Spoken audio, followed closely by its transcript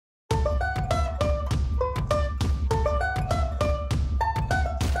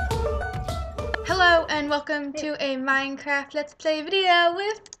Hello and welcome to a Minecraft Let's Play video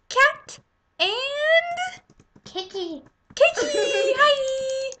with Kat and Kake.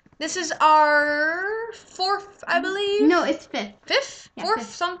 Hi! This is our fourth, I believe. No, it's fifth. Fifth? Yeah, Fourth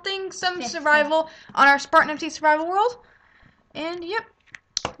fifth. something, some Fifth, survival on our Spartan empty survival world. And yep,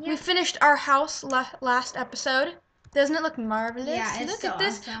 we finished our house last episode. Doesn't it look marvelous? Yeah, it's Look so at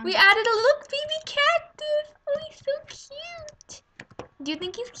this. awesome. We added a little baby cactus. Oh, he's so cute. Do you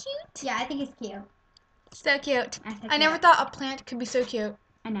think he's cute? Yeah, I think it's cute. So cute. I Yeah. never thought a plant could be so cute.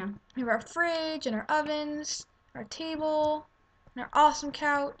 I know. We have our fridge and our ovens, our table, and our awesome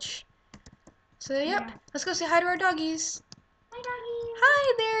couch. So yep, let's go say hi to our doggies. Hi, doggy.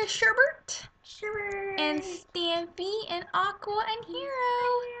 Hi there, Sherbert. Sure. And Stampy and Aqua and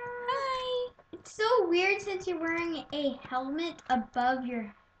Hero. Hi. It's so weird since you're wearing a helmet above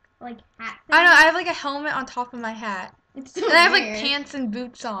your hat thing. I know, I have like a helmet on top of my hat. It's so And I have weird. like pants and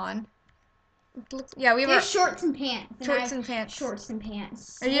boots on. Yeah, we have They our have shorts and pants. shorts and pants. Shorts and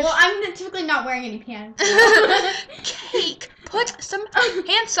pants. Are you Well, I'm typically not wearing any pants. Cake, put some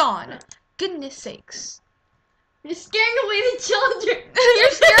pants on. Goodness sakes. You're scaring away the children.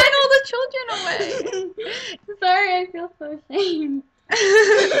 You're scaring all the children away. Sorry, I feel so ashamed.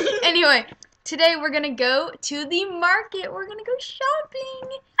 Anyway, today we're gonna go to the market. We're gonna go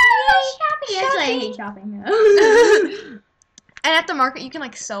shopping. Shopping. Actually, I hate shopping though. And at the market, you can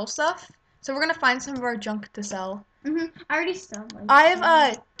like sell stuff. So we're gonna find some of our junk to sell. I already sold. I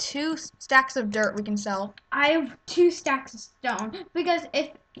have 2 stacks of dirt we can sell. I have 2 stacks of stone because if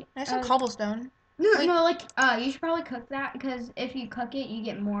I have some cobblestone. you should probably cook that because if you cook it, you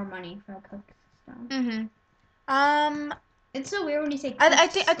get more money for a cooked stone. It's so weird when you say. I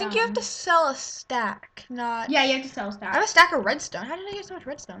think you have to sell a stack, not. Yeah, you have to sell a stack. I have a stack of redstone. How did I get so much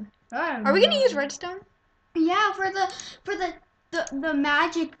redstone? Are we gonna use redstone? Yeah, for the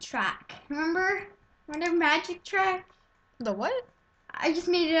magic track. Remember magic track? The what? I just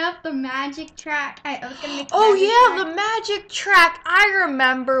made it up. The magic track. I was gonna make. Oh yeah, the magic track. I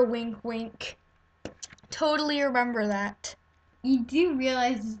remember. Wink, wink. Totally remember that. You do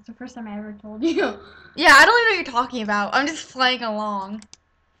realize this is the first time I ever told you. Yeah, I don't even know what you're talking about. I'm just playing along.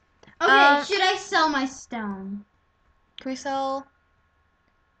 Okay, should I sell my stone? Can we sell?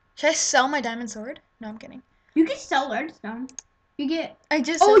 Should I sell my diamond sword? No, I'm kidding. You can sell redstone. You get. I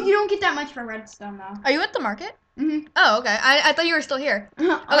just. Oh, you don't get that much for redstone though. Are you at the market? Oh, okay. I thought you were still here. Okay.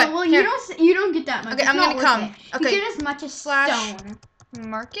 Well, here. you don't get that much. Okay, It's I'm not gonna worth come. it. Okay. You get as much as Slash stone.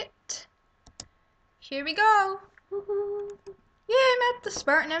 Market. Here we go. Yay, I'm at the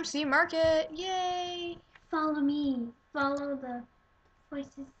Spartan MC market. Yay. Follow me. Follow the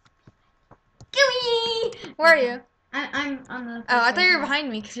voices. Gooey! Where are you? I'm on the. Oh, I thought you were behind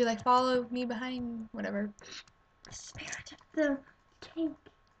me because you're like, follow me behind, whatever. Spirit of the cake.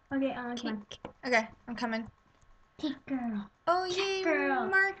 Okay, come on. Okay, I'm coming. Cake girl. Oh, yay, girl.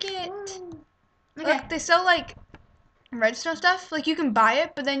 market. Ooh. Okay. Look, they sell like redstone stuff. Like you can buy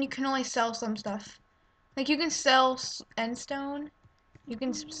it, but then you can only sell some stuff. Like you can sell endstone. You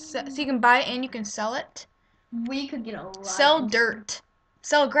can so you can buy it and you can sell it. We could get a lot. Sell dirt.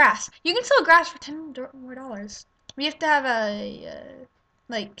 Sell grass. You can sell grass for $10 more. We have to have a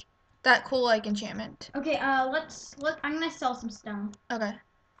like that cool like enchantment. Okay, I'm gonna sell some stone. Okay.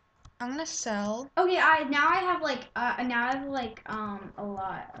 I'm gonna sell. Okay, now I have a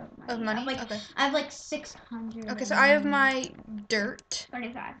lot of money. I have like 600. Okay, so I have my dirt.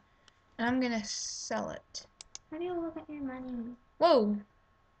 35. And I'm gonna sell it. How do you look at your money? Whoa.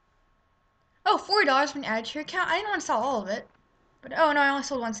 Oh, $40 when added to your account. I didn't want to sell all of it. But oh no, I only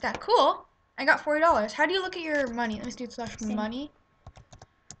sold 1 stack. Cool. I got $40. How do you look at your money? Let me see slash money.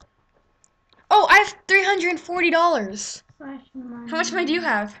 Oh, I have $340. Slash money. How much money do you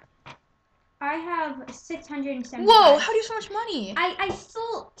have? I have 670. Whoa, how do you have so much money? I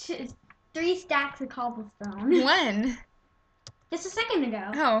sold 3 stacks of cobblestone. When? Just a second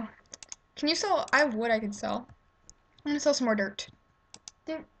ago. Oh. Can you sell? I have wood I could sell. I'm gonna sell some more dirt.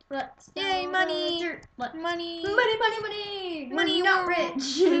 Yay, money! Money! Money, not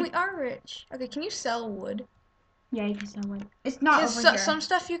rich. We are rich. Okay, can you sell wood? Yeah, you can sell wood. It's not over here. Some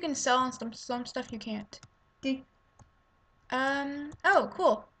stuff you can sell and some stuff you can't. Okay. Oh,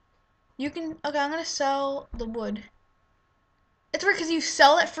 cool. You can. Okay, I'm gonna sell the wood. It's weird because you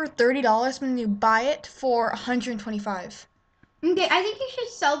sell it for $30 when you buy it for $125. Okay, I think you should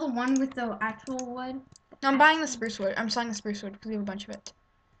sell the one with the actual wood. No, I'm buying the spruce wood. I'm selling the spruce wood because we have a bunch of it.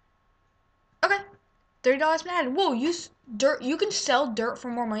 Okay, $30 been added. Whoa, you can sell dirt for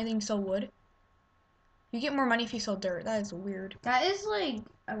more money than you sell wood. You get more money if you sell dirt. That is weird. That is like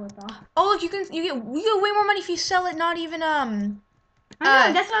a ripoff. Oh, look, you get way more money if you sell it. Not even I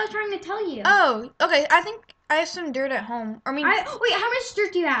know, that's what I was trying to tell you. Oh, okay. I think I have some dirt at home. Wait, how much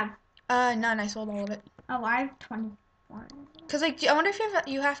dirt do you have? None. I sold all of it. Oh, I have 21. Cause like, I wonder if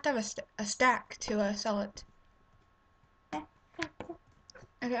you have to have a stack to sell it.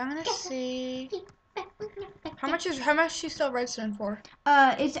 Okay, I'm gonna see. How much do you sell redstone for?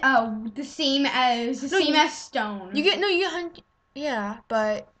 It's the same as stone. You get yeah,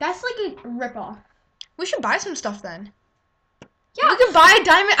 but that's like a ripoff. We should buy some stuff then. Yeah. We can buy a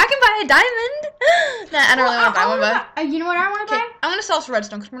diamond. I can buy a diamond. Nah, I don't really want to buy one, but you know what I want to buy? I'm gonna sell some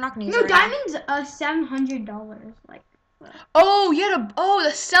redstone because we're not gonna use it. No, diamonds $700. Like. Oh,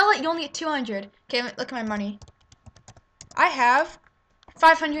 to sell it you only get 200. Okay, look at my money. I have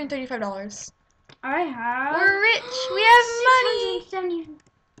 $535. I have. We're rich. We have money.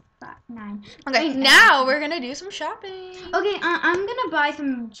 679. Okay, now we're gonna do some shopping. Okay, I'm gonna buy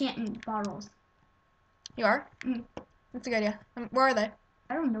some enchantment bottles. You are? That's a good idea. Where are they?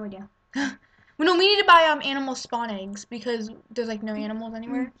 I have no idea. No, we need to buy animal spawn eggs because there's like no animals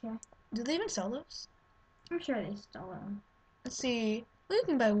anywhere. Okay. Do they even sell those? I'm sure they sell them. Let's see. We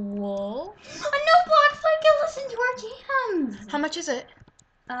can buy wool. A no block so I can listen to our jams. How much is it?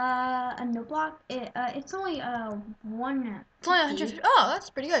 A no block. It's only one. It's only 150. Oh, that's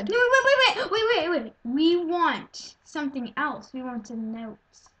pretty good. No, wait. We want something else. We want a note.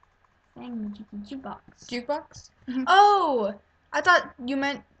 Thing, jukebox. Jukebox? Oh, I thought you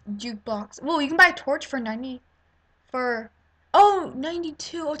meant jukebox. Well, you can buy a torch for 90. Oh,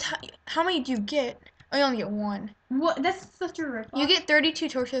 92. Oh, how many do you get? Oh, you only get one. What? That's such a rip. You get 32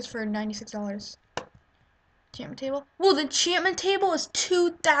 torches for $96. Enchantment table? Well, the enchantment table is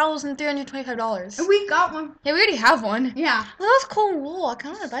 $2,325. We got one. Yeah, we already have one. Yeah. Well, that was cool wool. I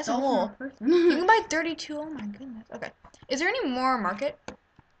kind of want to buy some wool. You you can buy 32. Oh my goodness. Okay. Is there any more market?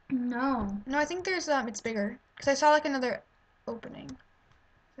 No. No, I think there's it's bigger. Cause I saw like another opening. Is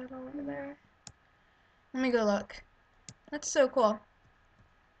that all over there? Let me go look. That's so cool.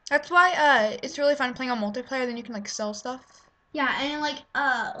 That's why it's really fun playing on multiplayer. Then you can like sell stuff. Yeah, and like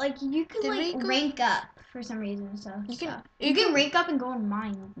you can rank up for some reason. So you can rank up and go on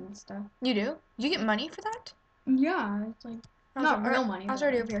mines and stuff. You do? You get money for that? Yeah, it's like not real money. I was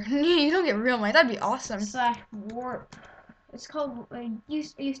already over here. You don't get real money. That'd be awesome. /warp. It's called you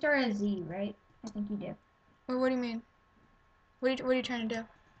start at Z, right? I think you do. Well, what do you mean? What are you trying to do?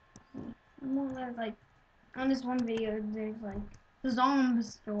 Well, like on this one video, there's like the zombie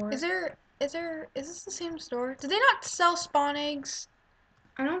store. Is this the same store? Do they not sell spawn eggs?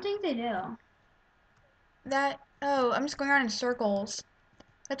 I don't think they do. I'm just going around in circles.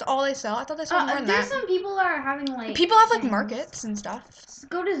 That's all they sell. I thought they sold more than that. There's some people that are having like. People have like markets and stuff. Just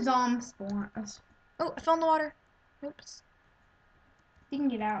go to zombie spawn. Oh, I fell in the water. Oops. You can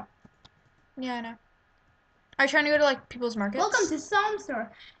get out. Yeah, I know. Are you trying to go to like people's markets? Welcome to Zombie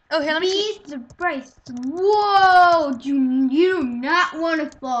Store. Oh, here, let me see. The price. Whoa! You do not want to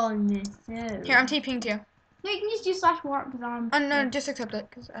fall in this. Oh. Here, I'm TPing to you. No, you can just do /warp zombie. No, just accept it,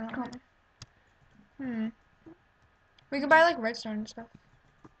 because I don't know. We could buy like redstone and stuff.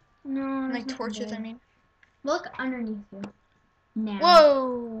 No. And, like torches, I mean. Look underneath you. Now.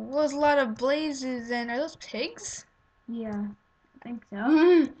 Whoa! There's a lot of blazes, and are those pigs? Yeah, I think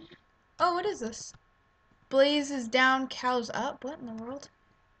so. Oh, what is this? Blazes down, cows up. What in the world?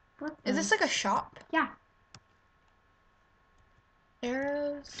 Is this like a shop? Yeah.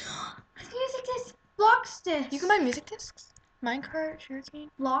 Arrows. Music discs. Block sticks. You can buy music discs. Minecart,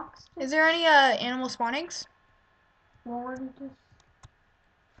 sugarcane. Blocks. Is there any animal spawn eggs? You're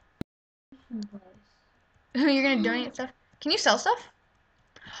gonna donate stuff? Can you sell stuff?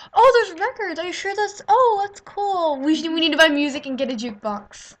 Oh, there's records. Are you sure that's? Oh, that's cool. We need to buy music and get a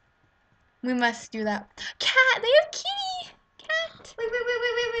jukebox. We must do that. Cat. They have kitty. Cat. Wait.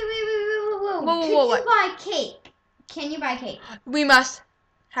 Whoa, Can you buy cake? Can you buy cake? We must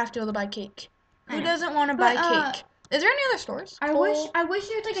have to be able to buy cake. Who doesn't want to buy cake? Is there any other stores? I wish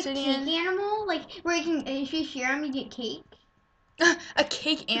there's like a cake animal, like where you can, if you share them, you get cake. A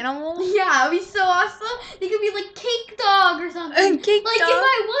cake animal? Yeah, it'd be so awesome. They could be like Cake Dog or something. Cake like dog? in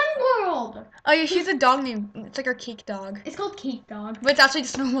my one world. Oh yeah, she's a dog named. It's like our cake dog. It's called Cake Dog. But it's actually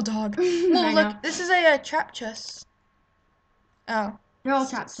just a normal dog. Well, look, this is a trap chest. Oh. They're all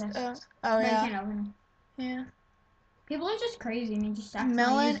trap chests. Oh yeah. You can't open them. Yeah. People are just crazy and they just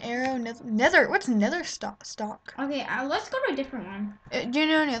melon, arrow, nether. What's nether stock? Okay, let's go to a different one. Do you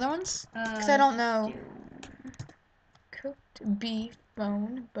know any other ones? Because I don't know. Cooked beef,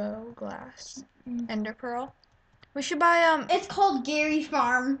 bone, bow, glass, ender pearl. We should buy It's called Gary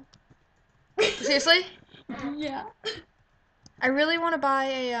Farm. Seriously? Yeah. I really want to buy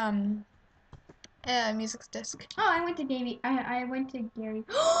a Music's disc. Oh, I went to Gary. I went to Gary.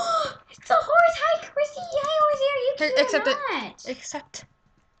 It's a horse. Hi, Chrissy. Hi, horse here. You cannot. Except.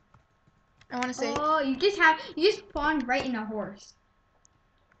 I want to say. Oh, you just spawned right in a horse.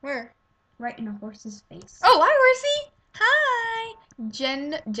 Where? Right in a horse's face. Oh, hi, horsey. Hi.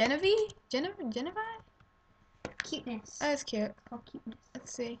 Genevieve. Cuteness. Oh, that's cute. It's called cuteness.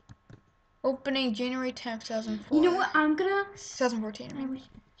 Let's see. Opening January 10th, 2004. You know what? I'm gonna. 2014.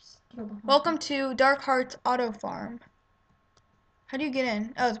 Welcome to Dark Hearts Auto Farm. How do you get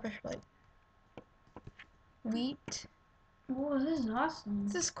in? Oh, it's a pressure plate. Wheat. Whoa, this is awesome.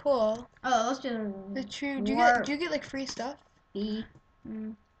 This is cool. Oh, let's just. The true. Do you get like free stuff?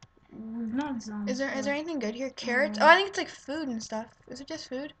 Not zombies. Is there anything good here? Carrots? Oh, I think it's like food and stuff. Is it just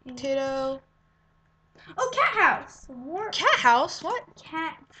food? Yeah. Potato. Oh, cat house. Cat house? What?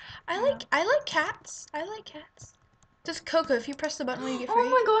 Cat. I like cats. I like cats. Just Coco. If you press the button, will you get free? Oh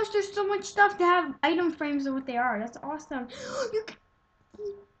my gosh, there's so much stuff to have item frames of what they are. That's awesome.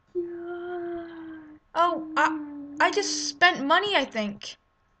 Oh, I just spent money, I think.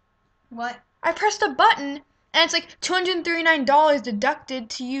 What? I pressed a button, and it's like $239 deducted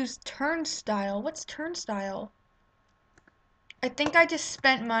to use turnstile. What's turnstile? I think I just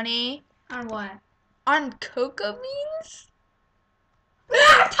spent money. On what? On cocoa beans?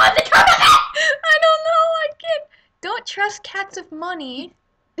 Tons of cocoa beans! I don't know. I can't. Don't trust cats with money.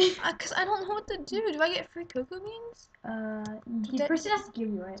 Because I don't know what to do. Do I get free cocoa beans? The person has to give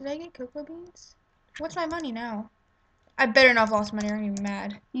you it. Did I get cocoa beans? What's my money now? I better not have lost money or I'm even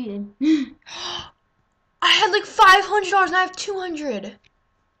mad. You did. I had like $500 and I have $200.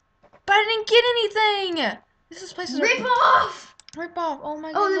 But I didn't get anything. This place is Rip off! Rip off. Oh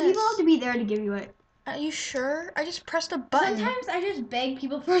my goodness. Oh, the people have to be there to give you it. Are you sure? I just pressed a button. Sometimes I just beg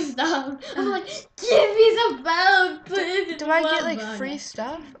people for stuff. I'm like, give me some food, please. Do I get like free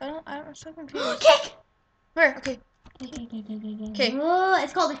stuff? I'm so confused. Cake! Where? Okay. Okay. Oh,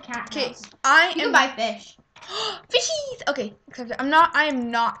 it's called a cat house. You can buy fish. Fishies! Okay, I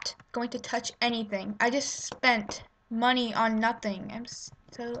am not going to touch anything. I just spent money on nothing. I'm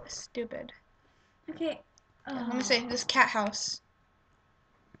so stupid. Okay. Let me say this cat house.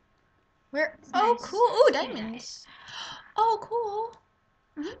 Where? It's oh, nice. cool. Oh, diamonds. Nice. Oh, cool.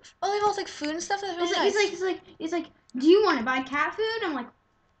 Oh, they have all like food and stuff. That's really nice. It's like, do you want to buy cat food? I'm like,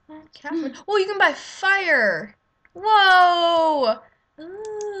 cat food. Oh, you can buy fire. Whoa.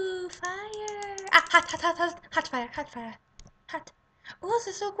 Ooh, fire. Ah, hot fire. Hot. Oh, this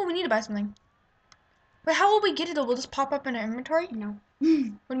is so cool. We need to buy something. Wait, how will we get it though? Will this pop up in our inventory? No. What do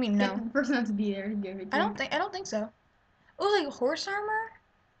you mean no? The person has to be there to give it to you. I don't think so. Oh, like horse armor?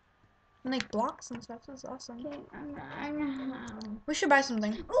 And like blocks and stuff. This is awesome. Okay, we should buy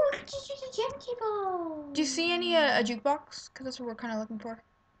something. Oh, we could just use a gem table. Do you see any a jukebox? Because that's what we're kind of looking for.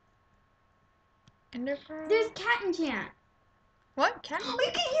 Ender pearl? There's cat enchant. What? Cat? Oh,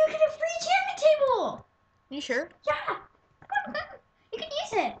 you get a free enchantment table. You sure? Yeah. You can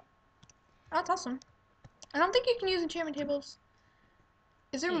use it. Oh, that's awesome. I don't think you can use enchantment tables.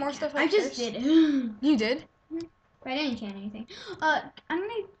 Is there more stuff like I just this? did. You did? But I didn't enchant anything. I'm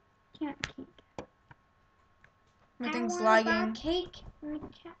gonna enchant cake. My thing's lagging. Cake.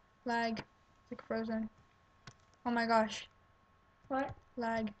 Lag. It's like frozen. Oh my gosh. What?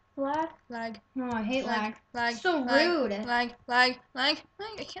 Lag. Lag? No, I hate lag. Lag. So rude. Lag. I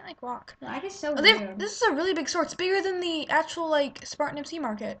can't like walk. Lag is so rude. This is a really big store. It's bigger than the actual like Spartan MC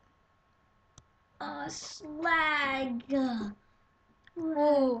market. Slag.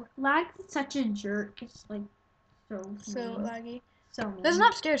 Whoa. Lag is such a jerk. It's like so laggy. So mean. There's an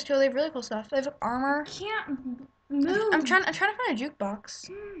upstairs too. They have really cool stuff. They have armor. I can't move. I'm trying to find a jukebox.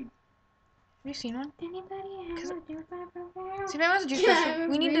 Have you seen one? Anybody have a jukebox? See if anyone has a jukebox.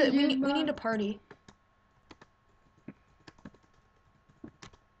 We need to party.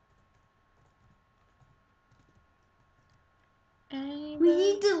 We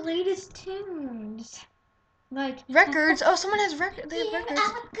need the latest tunes. Like records. Oh, someone has records. They have records.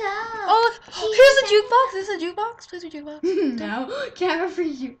 Go. Oh, look. Here's a jukebox. Is this a jukebox? Please be jukebox. No. Can't have a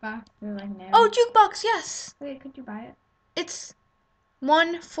free jukebox. They're like, no. Oh, jukebox. Yes. Wait, could you buy it? It's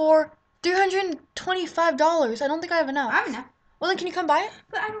one for $325. I don't think I have enough. I have enough. Well, then can you come buy it?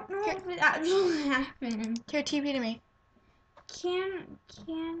 But I don't know if it actually happened. Here, TP to me.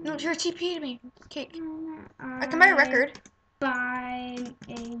 No, here, TP to me. Cake. I can buy a record. Buy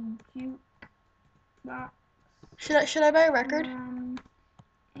a jukebox. Should I buy a record?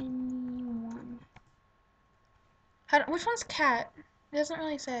 Anyone. Which one's cat? It doesn't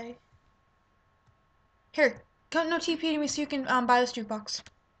really say. Here, no TP to me so you can buy this jukebox.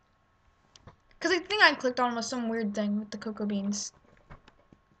 Because the thing I clicked on was some weird thing with the cocoa beans.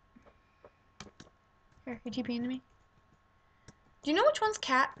 Here, you TPing to me. Do you know which one's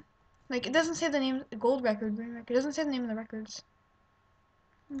cat? Like, it doesn't say the name, gold record, green record. It doesn't say the name of the records.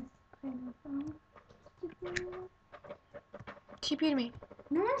 TP to me.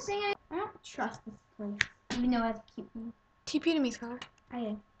 No one's saying I don't trust this place. Even though I have to keep me. TP to me, Scholar. I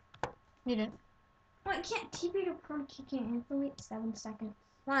did. You didn't. Oh, I can't TP to pro kicking. I have to wait 7 seconds.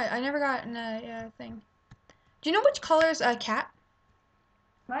 Why? I never got a thing. Do you know which color is a cat?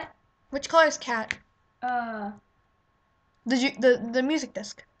 What? Which color is cat? The music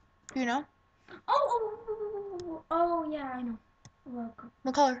disc. Do you know? Oh, yeah, I know. Look.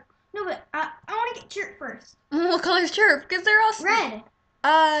 What color? No, but I want to get chirp first. What color is chirp? Because they're all red.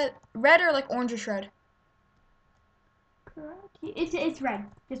 Red or like orange red. It's red.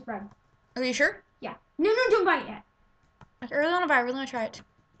 Just red. Are you sure? Yeah. No, don't buy it yet. I really want to buy. I really want to try it.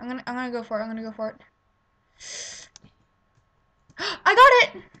 I'm gonna go for it. I'm gonna go for it. I got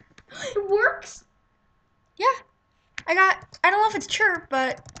it. It works. Yeah. I don't know if it's chirp,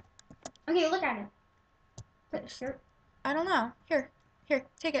 but. Okay, look at it. Is it chirp? I don't know. Here,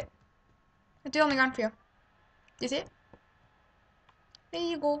 take it. It's the only gun for you. Do you see it? There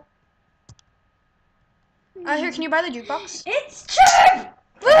you go. Here, can you buy the jukebox? It's chirp!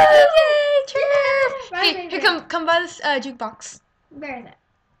 Woo! Yay, chirp! Here, come buy this jukebox. Where is it?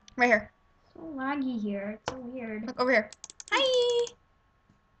 Right here. So laggy here. It's so weird. Look over here. Hi.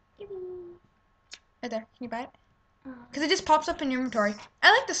 Right there. Can you buy it? Because it just pops up in your inventory.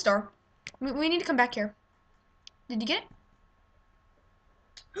 I like the store. We need to come back here. Did you get it?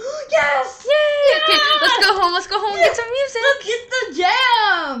 Yes! Yay! Yes! Okay, let's go home. Let's go home and get some music. Let's get the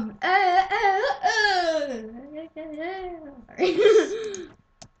jam!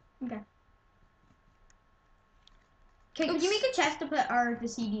 Okay. Okay, could you make a chest to put the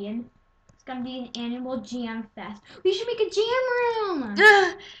CD in? It's gonna be an annual jam fest. We should make a jam room!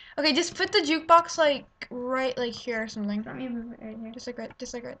 Okay, just put the jukebox like right like here or something. Let me move it right here. Just like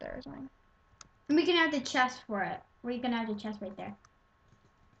right there or something. And we can have the chest for it. We're gonna have the chest right there.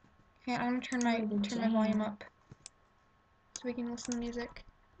 Okay, I'm gonna turn my volume up so we can listen to music.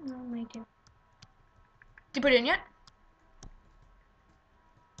 Oh my god. Did you put it in yet?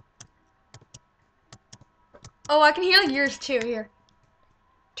 Oh, I can hear like yours too. Here,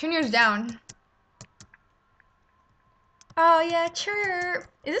 turn yours down. Oh yeah, chirp.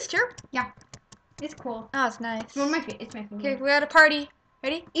 Is this chirp? Yeah, it's cool. Oh, it's nice. It's my favorite. Okay, we got a party.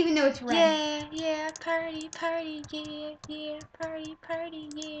 Ready? Even though it's red. Yeah, party, yeah, party,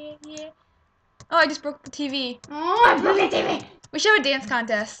 yeah. Oh, I just broke the TV. Oh, I broke the TV. We should have a dance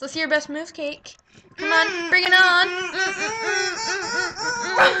contest. Let's see your best moves, Cake. Come on, bring it on.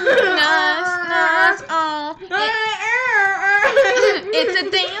 Nice. Oh, it's a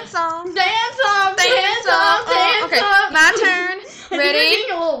dance song. Dance off. Okay, my turn. Ready?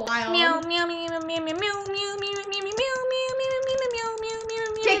 A little wild. Meow, meow, meow, meow, meow, meow, meow, meow, meow, meow, meow,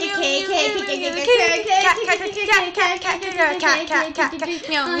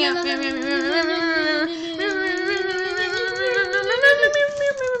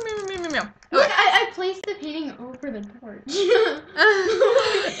 I placed the painting over the torch.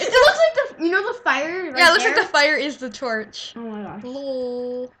 It looks like the fire. Right yeah, it looks there? like the fire is the torch. Oh my gosh.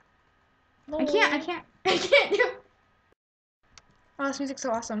 Lol. I can't do. Oh, this music's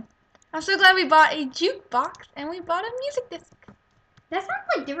so awesome. I'm so glad we bought a jukebox and we bought a music disc. That sounds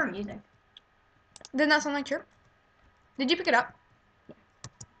like different music. Didn't that sound like chirp? Did you pick it up? Yeah.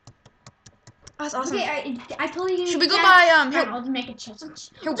 Oh, that's awesome. Okay, I totally didn't. Should we go buy here, I'll just make a challenge.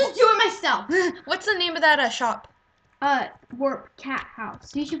 Here, I'll just do it myself. What's the name of that shop? Warp Cat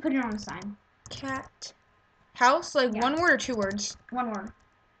House. You should put it on the sign. Cat House? Like Yeah. one word or 2 words? One word.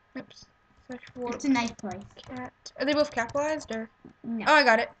 Oops. Search for It's a nice place. cat. Are they both capitalized or? No. Oh, I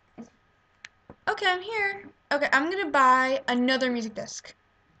got it. Okay, I'm here. Okay, I'm gonna buy another music disc.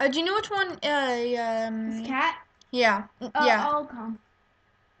 Do you know which one? This cat? Yeah. Yeah. I'll come.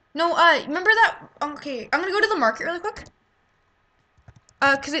 No, remember that? Okay, I'm gonna go to the market really quick.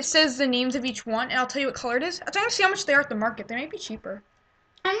 Cause it says the names of each one, and I'll tell you what color it is. I'm trying to see how much they are at the market. They might be cheaper.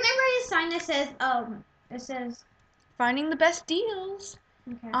 I'm gonna write a sign that says, Finding the best deals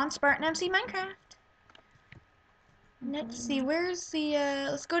okay. on Spartan MC Minecraft. Let's see, where's the,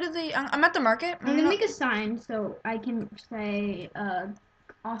 let's go to the, I'm at the market. I'm gonna make a sign so I can say,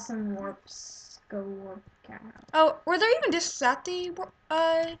 awesome warps, go warp cat house. Oh, were there even discs at the,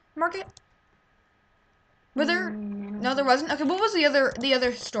 market? Were there? No, there wasn't. Okay, what was the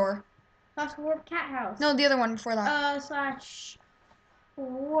other store? That's warp cat house. No, the other one before that. Slash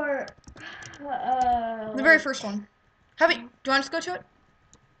warp. The very first one. Do you want us to go to it?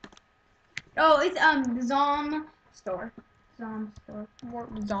 Oh, it's Zom store. Zom store. Warp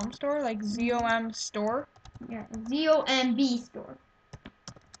Zom store? Like Z-O-M store? Yeah, Z-O-M-B store.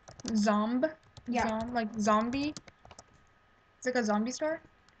 Zomb? Yeah. Like zombie? It's like a zombie store?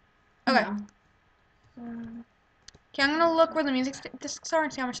 Okay. No. Okay, I'm gonna look where the music discs are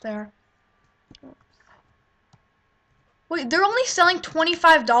and see how much they are. Wait, they're only selling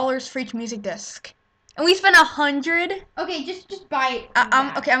 $25 for each music disc. And we spent $100. Okay, just buy it.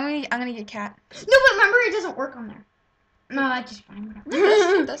 Okay, I'm gonna get cat. No, but remember it doesn't work on there. No, I just fine.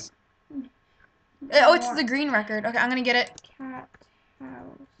 Whatever. It does. Oh, it's the green record. Okay, I'm gonna get it. Cat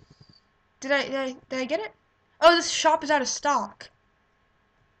house. Did I get it? Oh, this shop is out of stock.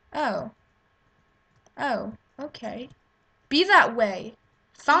 Oh. Oh, okay. Be that way.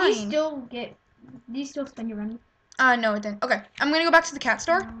 Fine. Do you still spend your money? No, it didn't. Okay, I'm gonna go back to the cat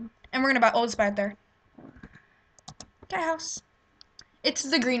store, and we're gonna just buy it there. Cat house. It's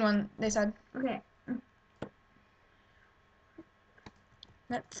the green one, they said. Okay.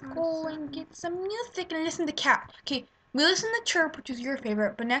 Let's go and get some music and listen to cat. Okay, we listen to Chirp, which is your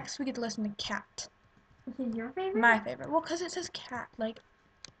favorite, but next we get to listen to cat. Which is your favorite? My favorite. Well, because it says cat. Like,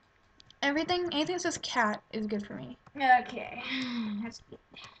 anything that says cat is good for me. Okay. That's good.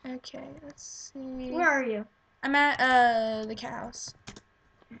 Okay, let's see. Where are you? I'm at, the cat house.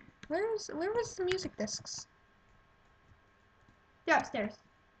 Where was the music discs? They're upstairs.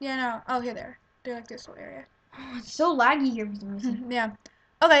 Yeah, no. Oh, here they're like this little area. Oh, it's so laggy here for some reason. Yeah.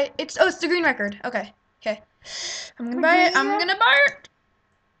 Okay, it's the green record. Okay. I'm gonna buy it. I'm gonna buy it.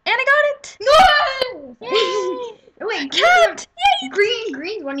 And I got it. No! Yay! Wait, cat! Yay!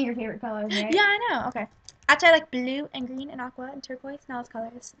 Green's one of your favorite colors, right? Yeah, I know. Okay. Actually, I like blue and green and aqua and turquoise and all those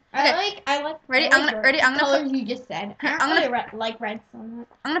colors. Okay. I like. Ready? I'm gonna colors put, you just said. I I'm don't gonna really like red so much.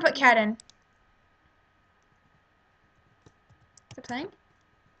 I'm gonna put cat in. Is it playing?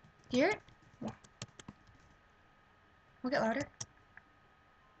 Do you hear it? Yeah. We'll get louder.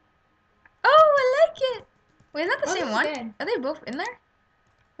 Oh, I like it. Wait, isn't that the same one? Good. Are they both in there?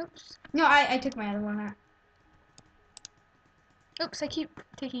 Oops. No, I took my other one out. Oops, I keep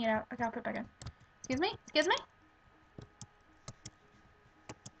taking it out. Okay, I'll put it back in. Excuse me? Excuse me?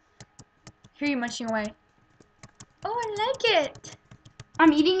 Hear you munching away. Oh, I like it.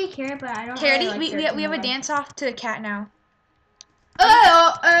 I'm eating a carrot, but I don't Carrot, really like we have a dance off to the cat now.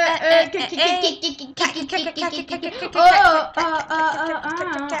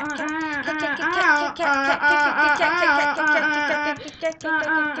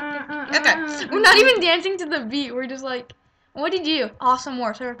 Okay, we're not even dancing to the beat. We're just like, what did you do? Awesome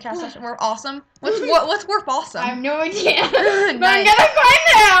work. So we're awesome. What's worth awesome? I have no idea. But Nice. I'm gonna find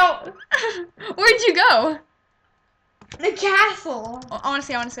out. Where'd you go? The castle. I want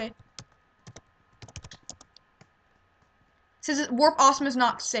to see. It says warp awesome is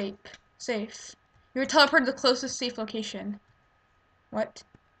not safe. You're teleported to the closest safe location. What?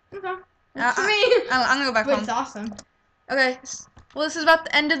 Okay. That's for me. I'm gonna go back But home. it's awesome. Okay. Well, this is about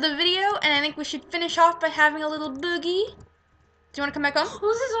the end of the video, and I think we should finish off by having a little boogie. Do you want to come back home? Oh,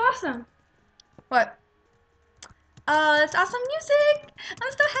 this is awesome. What? It's awesome music.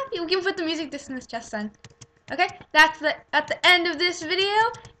 I'm so happy. We can put the music disc in this chest then. Okay, that's at the end of this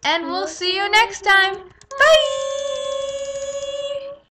video, and we'll see you next time. Bye!